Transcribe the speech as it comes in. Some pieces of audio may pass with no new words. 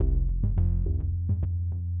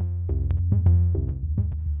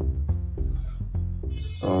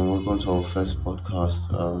welcome to our first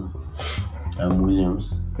podcast. I'm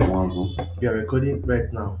Williams Mwago. You are recording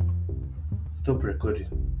right now. Stop recording.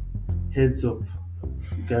 Heads up.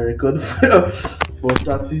 You can record for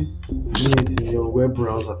 30 minutes in your web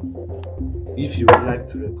browser. If you would like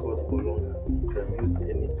to record for longer, you can use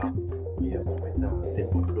any app on your computer and then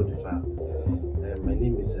upload the file. My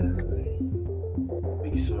name is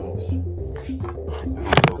Big Smalls.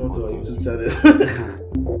 Welcome to our YouTube channel.